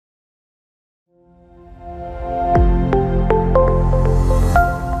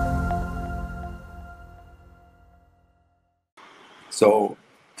So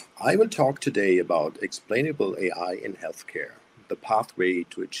I will talk today about explainable AI in healthcare, the pathway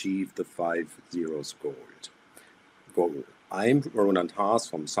to achieve the 5 zeros goal. I'm Roland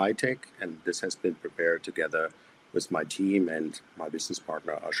from SciTech, and this has been prepared together with my team and my business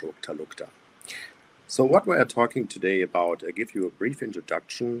partner, Ashok Talukta. So what we are talking today about, I give you a brief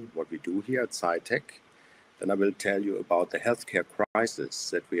introduction, what we do here at SciTech. Then I will tell you about the healthcare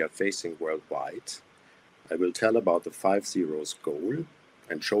crisis that we are facing worldwide. I will tell about the 5 zeros goal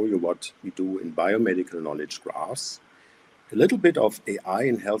and show you what we do in biomedical knowledge graphs. A little bit of AI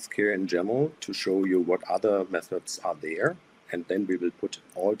in healthcare in general to show you what other methods are there. And then we will put it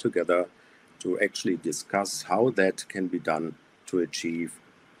all together to actually discuss how that can be done to achieve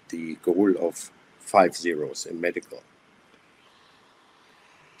the goal of 5 zeros in medical.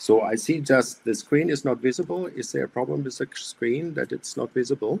 So I see just the screen is not visible. Is there a problem with the screen that it's not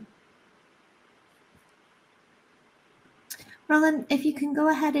visible? Roland, if you can go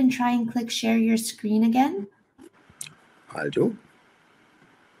ahead and try and click share your screen again. I'll do.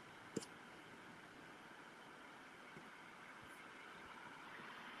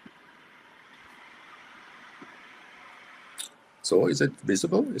 So is it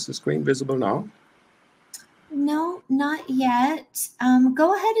visible? Is the screen visible now? No, not yet.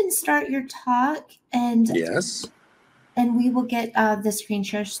 Go ahead and start your talk, and yes, and we will get the screen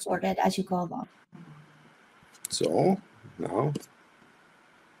share sorted as you go along. So now,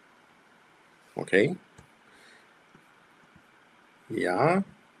 okay. Yeah,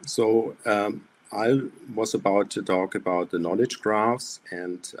 so I was about to talk about the knowledge graphs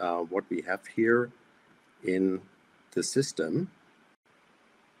and what we have here in the system.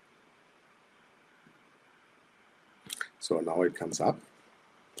 So now it comes up.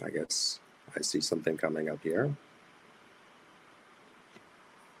 I guess I see something coming up here.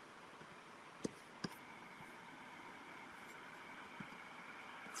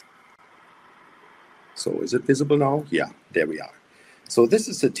 So is it visible now? Yeah, there we are. So this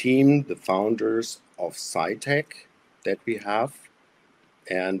is the team, the founders of SciTech that we have.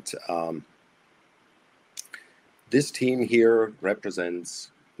 And this team here represents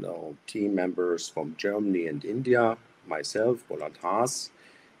team members from Germany and India, myself, Roland.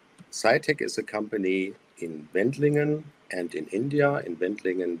 SciTech is a company in Wendlingen and in India. In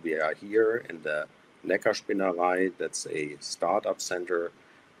Wendlingen, we are here in the Neckarspinnerei. That's a startup center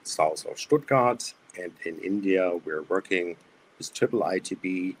south of Stuttgart. And in India, we're working with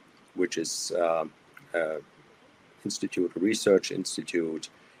IIITB, which is a research institute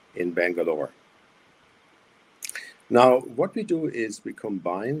in Bangalore. Now, what we do is we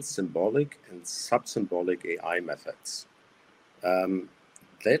combine symbolic and sub-symbolic AI methods.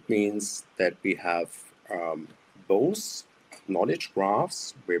 That means that we have both knowledge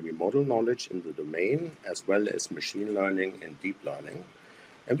graphs, where we model knowledge in the domain, as well as machine learning and deep learning.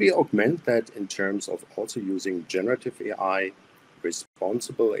 And we augment that in terms of also using generative AI,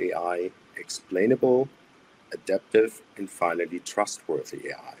 responsible AI, explainable, adaptive, and finally trustworthy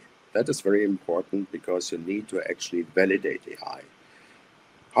AI. That is very important because you need to actually validate AI.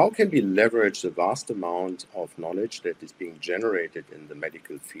 How can we leverage the vast amount of knowledge that is being generated in the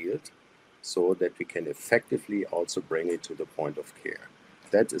medical field so that we can effectively also bring it to the point of care?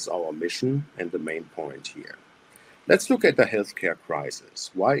 That is our mission and the main point here. Let's look at the healthcare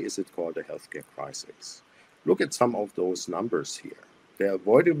crisis. Why is it called a healthcare crisis? Look at some of those numbers here. The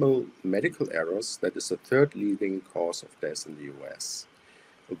avoidable medical errors, that is the third leading cause of death in the US.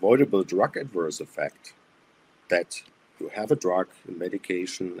 Avoidable drug adverse effect, that you have a drug, a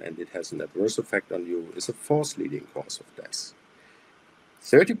medication, and it has an adverse effect on you, is a fourth leading cause of death.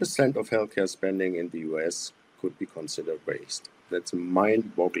 30% of healthcare spending in the US could be considered waste. That's a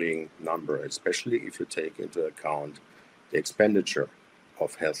mind-boggling number, especially if you take into account the expenditure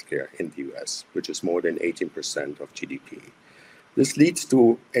of healthcare in the US, which is more than 18% of GDP. This leads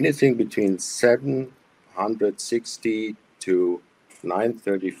to anything between $760 to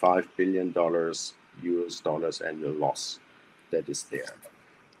 $935 billion US dollars annual loss that is there.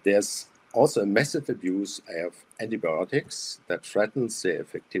 There's also a massive abuse of antibiotics that threatens the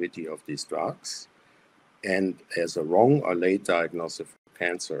effectivity of these drugs. And there's a wrong or late diagnosis of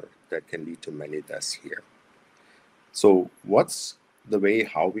cancer that can lead to many deaths here. So what's the way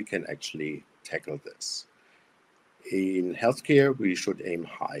how we can actually tackle this? In healthcare, we should aim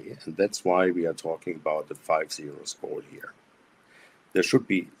high, and that's why we are talking about the 5 zeros goal here. There should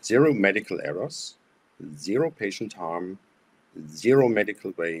be 0 medical errors, 0 patient harm, 0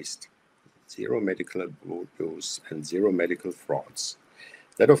 medical waste, 0 medical abuse, and 0 medical frauds.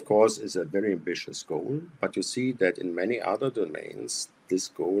 That, of course, is a very ambitious goal, but you see that in many other domains, this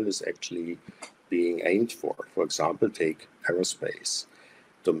goal is actually being aimed for. For example, take aerospace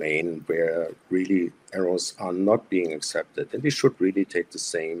domain where really errors are not being accepted. And we should really take the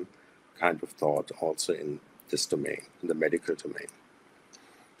same kind of thought also in this domain, in the medical domain.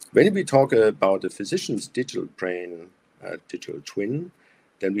 When we talk about the physician's digital brain, digital twin,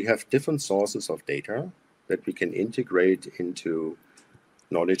 then we have different sources of data that we can integrate into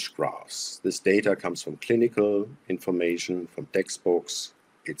knowledge graphs. This data comes from clinical information, from textbooks,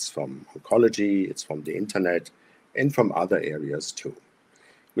 it's from oncology, it's from the internet, and from other areas too.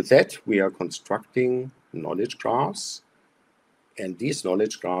 With that, we are constructing knowledge graphs, and these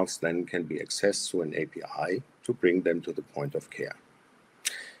knowledge graphs then can be accessed through an API to bring them to the point of care.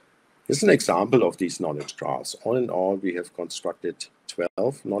 Here's an example of these knowledge graphs. All in all, we have constructed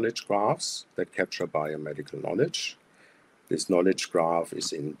 12 knowledge graphs that capture biomedical knowledge. This knowledge graph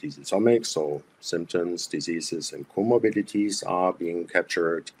is in diseasomics, so symptoms, diseases, and comorbidities are being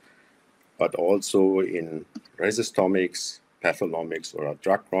captured, but also in resistomics, pathonomics, or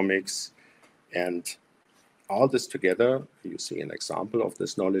drugomics. And all this together, you see an example of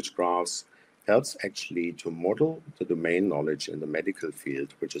this knowledge graphs, helps actually to model the domain knowledge in the medical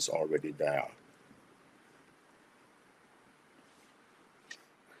field, which is already there.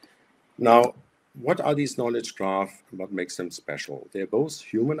 Now, what are these knowledge graphs? What makes them special? They're both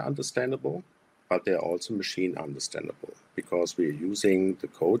human understandable, but they're also machine understandable because we're using the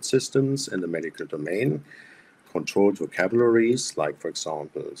code systems in the medical domain, controlled vocabularies, like, for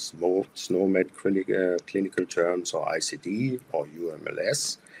example, SNOMED clinical terms or ICD or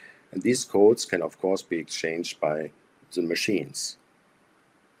UMLS. And these codes can, of course, be exchanged by the machines.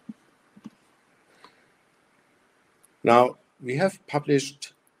 Now, we have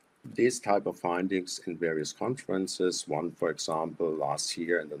published these type of findings in various conferences. One, for example, last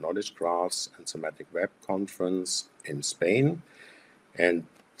year in the Knowledge Graphs and Semantic Web Conference in Spain. And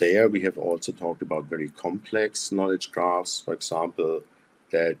there we have also talked about very complex knowledge graphs, for example,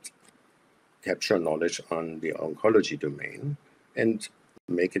 that capture knowledge on the oncology domain and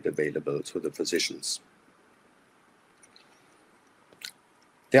make it available to the physicians.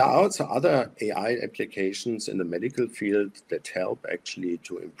 There are also other AI applications in the medical field that help actually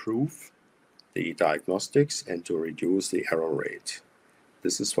to improve the diagnostics and to reduce the error rate.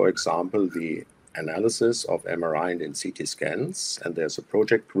 This is, for example, the analysis of MRI and CT scans, and there's a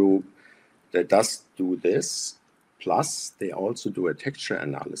project group that does do this. Plus, they also do a texture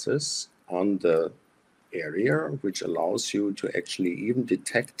analysis on the area, which allows you to actually even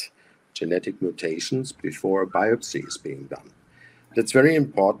detect genetic mutations before a biopsy is being done. That's very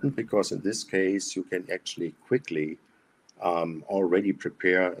important because in this case, you can actually quickly already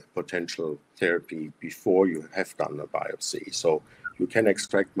prepare a potential therapy before you have done a biopsy. So you can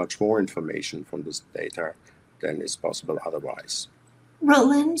extract much more information from this data than is possible otherwise.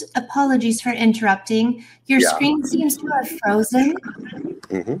 Roland, apologies for interrupting. Your screen seems to have frozen.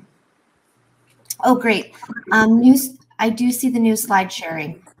 Mm-hmm. Oh, great. I do see the new slide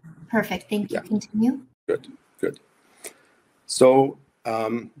sharing. Perfect. Thank you. Continue. Good, good. So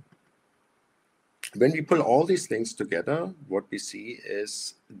when we pull all these things together, what we see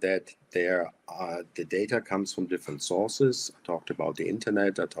is that the data comes from different sources. I talked about the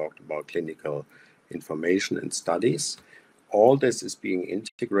internet. I talked about clinical information and studies. All this is being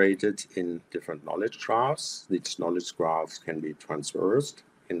integrated in different knowledge graphs. These knowledge graphs can be transversed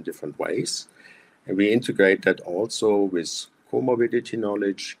in different ways. And we integrate that also with comorbidity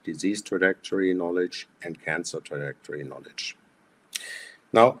knowledge, disease trajectory knowledge, and cancer trajectory knowledge.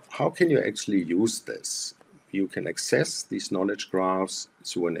 Now, how can you actually use this? You can access these knowledge graphs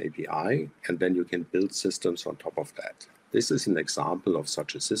through an API, and then you can build systems on top of that. This is an example of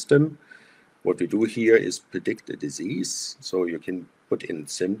such a system. What we do here is predict a disease. So you can put in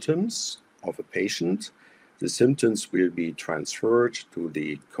symptoms of a patient. The symptoms will be transferred to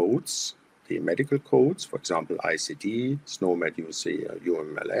the codes, the medical codes, for example, ICD, SNOMED,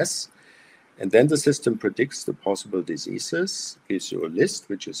 UMLS. And then the system predicts the possible diseases, gives you a list,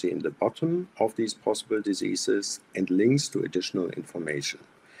 which you see in the bottom of these possible diseases, and links to additional information.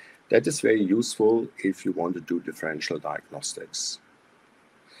 That is very useful if you want to do differential diagnostics.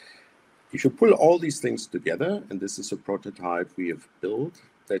 If you pull all these things together, and this is a prototype we have built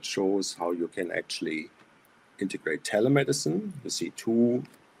that shows how you can actually integrate telemedicine. You see two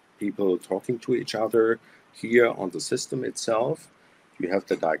people talking to each other here on the system itself. You have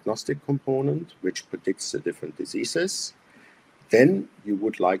the diagnostic component, which predicts the different diseases. Then you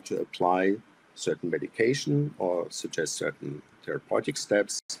would like to apply certain medication or suggest certain therapeutic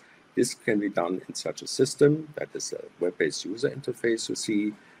steps. This can be done in such a system. That is a web-based user interface you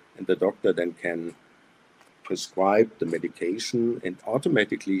see, and the doctor then can prescribe the medication, and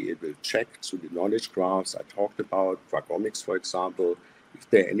automatically it will check through the knowledge graphs I talked about, drugomics, for example, if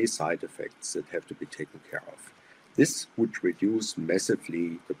there are any side effects that have to be taken care of. This would reduce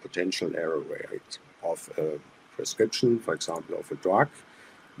massively the potential error rate of a prescription, for example, of a drug,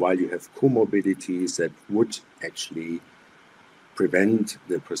 while you have comorbidities that would actually prevent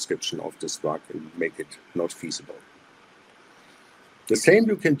the prescription of this drug and make it not feasible. The same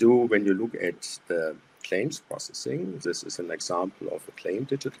you can do when you look at the claims processing. This is an example of a claim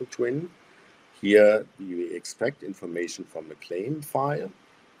digital twin. Here you extract information from a claim file.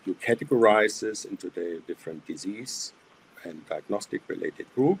 You categorize this into the different disease and diagnostic related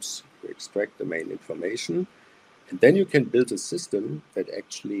groups. You extract the main information. And then you can build a system that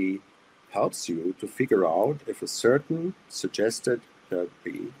actually helps you to figure out if a certain suggested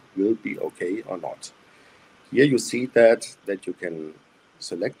therapy will be okay or not. Here you see that you can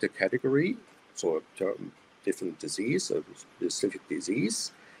select a category, so a different disease, a specific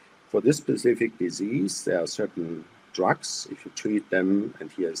disease. For this specific disease, there are certain drugs, if you treat them,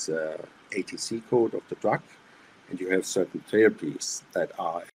 and here's a ATC code of the drug, and you have certain therapies that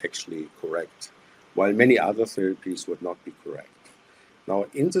are actually correct, while many other therapies would not be correct. Now,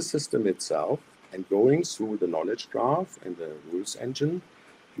 in the system itself, and going through the knowledge graph and the rules engine,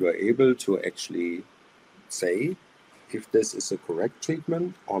 you are able to actually say if this is a correct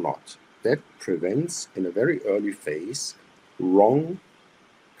treatment or not. That prevents, in a very early phase, wrong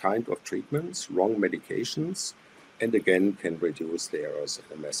kind of treatments, wrong medications, and again can reduce the errors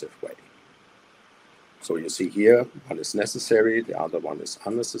in a massive way. So you see here, one is necessary, the other one is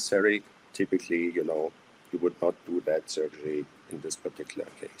unnecessary. Typically, you would not do that surgery in this particular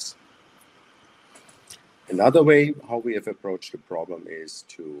case. Another way how we have approached the problem is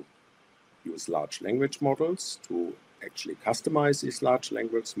to use large language models to actually customize these large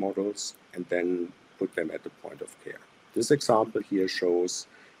language models and then put them at the point of care. This example here shows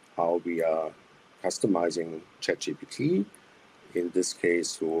how we are customizing ChatGPT, in this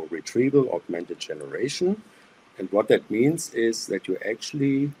case through retrieval augmented generation. And what that means is that you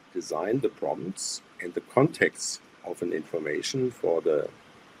actually design the prompts and the context of an information for the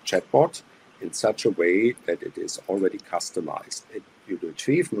chatbot in such a way that it is already customized. You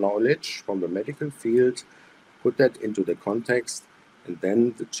retrieve knowledge from the medical field, put that into the context, and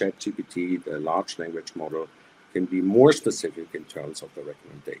then the ChatGPT, the large language model, can be more specific in terms of the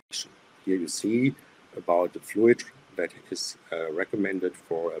recommendation. Here you see about the fluid that is recommended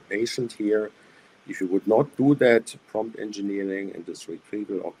for a patient here. If you would not do that prompt engineering and this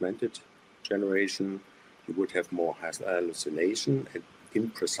retrieval augmented generation, you would have more hallucination and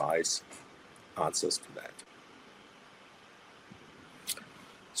imprecise answers to that.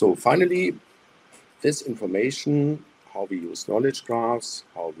 So finally, this information, how we use knowledge graphs,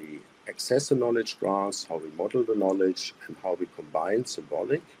 how we access the knowledge graphs, how we model the knowledge, and how we combine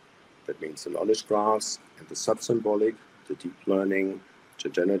symbolic, that means the knowledge graphs, and the sub-symbolic, the deep learning, the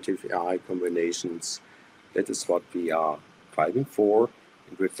generative AI combinations. That is what we are driving for.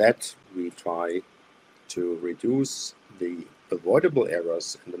 And with that, we try to reduce the avoidable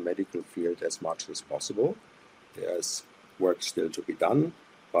errors in the medical field as much as possible. There's work still to be done,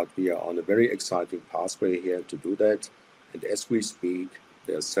 but we are on a very exciting pathway here to do that. And as we speak,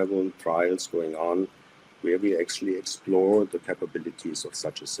 there are several trials going on where we actually explore the capabilities of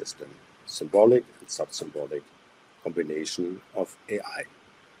such a system, symbolic and sub-symbolic combination of AI.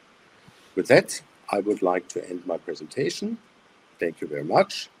 With that, I would like to end my presentation. Thank you very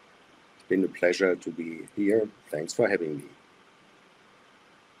much. It's been a pleasure to be here. Thanks for having me.